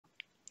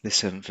The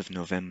 7th of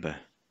November.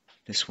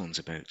 This one's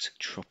about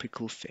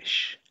tropical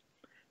fish.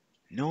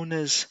 Known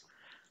as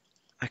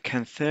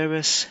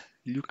Acantherus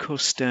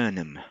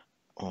leucosternum,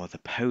 or the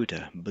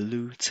powder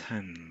blue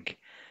tang.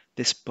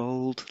 This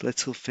bold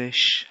little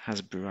fish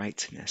has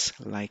brightness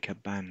like a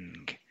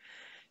bang.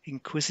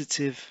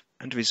 Inquisitive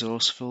and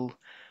resourceful,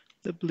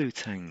 the blue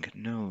tang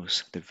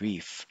knows the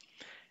reef,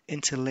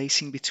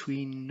 interlacing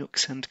between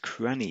nooks and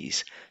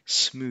crannies,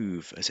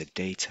 smooth as a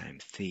daytime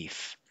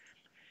thief.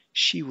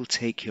 She will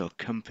take your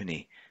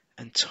company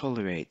and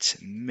tolerate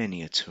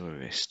many a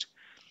tourist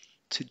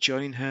to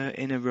join her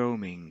in a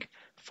roaming,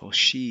 for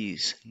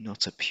she's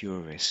not a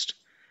purist.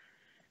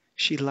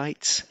 She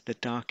lights the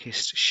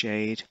darkest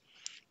shade,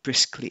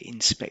 briskly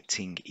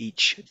inspecting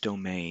each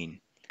domain,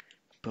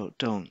 but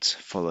don't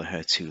follow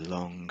her too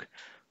long,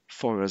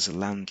 for us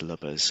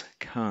landlubbers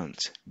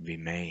can't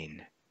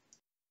remain.